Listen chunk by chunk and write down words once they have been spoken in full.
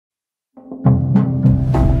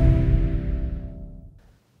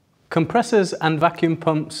Compressors and vacuum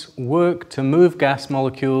pumps work to move gas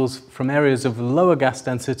molecules from areas of lower gas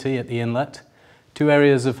density at the inlet to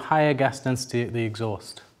areas of higher gas density at the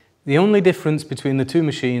exhaust. The only difference between the two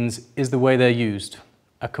machines is the way they're used.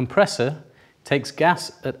 A compressor takes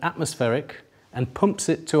gas at atmospheric and pumps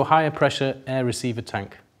it to a higher pressure air receiver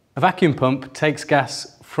tank. A vacuum pump takes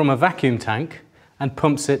gas from a vacuum tank and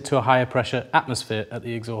pumps it to a higher pressure atmosphere at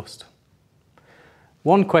the exhaust.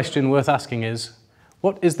 One question worth asking is,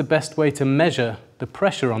 what is the best way to measure the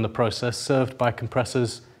pressure on the process served by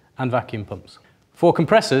compressors and vacuum pumps? For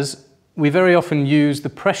compressors, we very often use the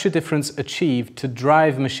pressure difference achieved to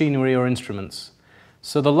drive machinery or instruments.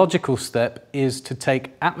 So the logical step is to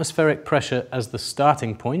take atmospheric pressure as the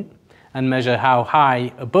starting point and measure how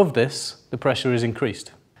high above this the pressure is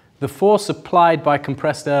increased. The force applied by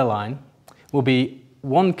compressed airline will be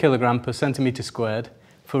 1 kilogram per centimetre squared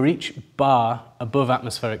for each bar above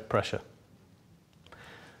atmospheric pressure.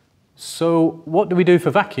 So what do we do for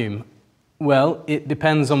vacuum? Well, it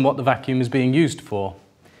depends on what the vacuum is being used for.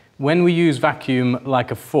 When we use vacuum like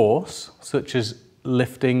a force, such as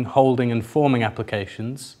lifting, holding and forming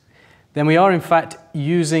applications, then we are in fact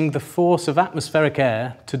using the force of atmospheric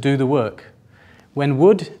air to do the work. When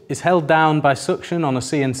wood is held down by suction on a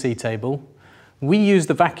CNC table, we use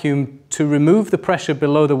the vacuum to remove the pressure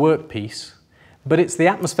below the workpiece, but it's the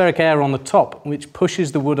atmospheric air on the top which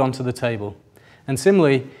pushes the wood onto the table. And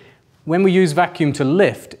similarly, when we use vacuum to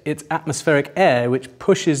lift, it's atmospheric air which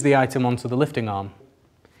pushes the item onto the lifting arm.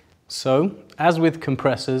 So, as with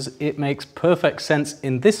compressors, it makes perfect sense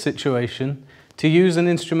in this situation to use an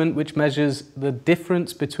instrument which measures the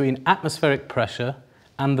difference between atmospheric pressure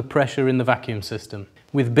and the pressure in the vacuum system,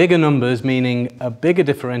 with bigger numbers meaning a bigger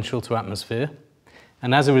differential to atmosphere,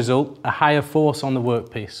 and as a result, a higher force on the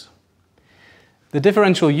workpiece. The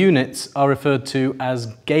differential units are referred to as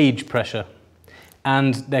gauge pressure,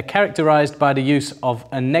 and they're characterized by the use of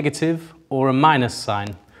a negative or a minus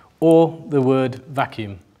sign, or the word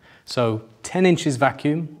vacuum. So 10 inches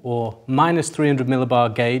vacuum, or minus 300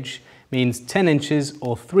 millibar gauge, means 10 inches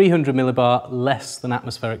or 300 millibar less than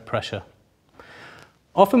atmospheric pressure.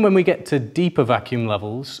 Often when we get to deeper vacuum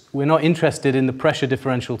levels, we're not interested in the pressure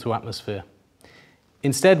differential to atmosphere.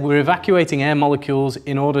 Instead, we're evacuating air molecules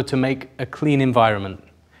in order to make a clean environment.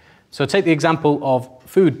 So take the example of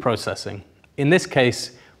food processing. In this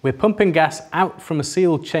case, we're pumping gas out from a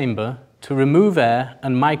sealed chamber to remove air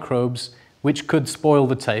and microbes which could spoil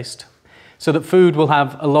the taste, so that food will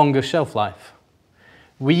have a longer shelf life.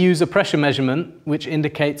 We use a pressure measurement which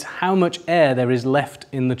indicates how much air there is left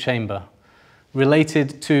in the chamber,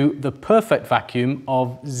 related to the perfect vacuum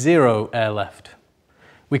of 0 air left.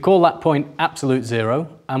 We call that point absolute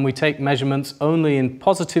zero, and we take measurements only in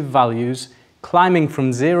positive values, climbing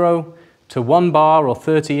from 0 to 1 bar or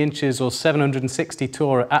 30 inches or 760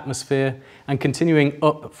 torr atmosphere, and continuing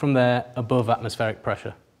up from there above atmospheric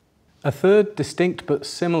pressure. A third distinct but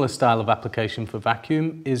similar style of application for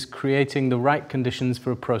vacuum is creating the right conditions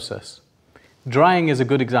for a process. Drying is a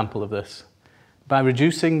good example of this. By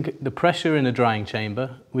reducing the pressure in a drying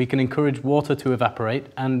chamber, we can encourage water to evaporate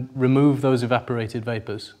and remove those evaporated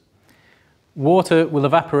vapors. Water will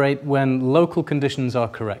evaporate when local conditions are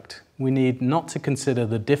correct. We need not to consider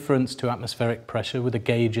the difference to atmospheric pressure with a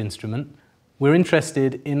gauge instrument. We're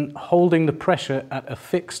interested in holding the pressure at a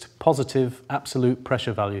fixed positive absolute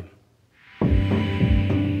pressure value.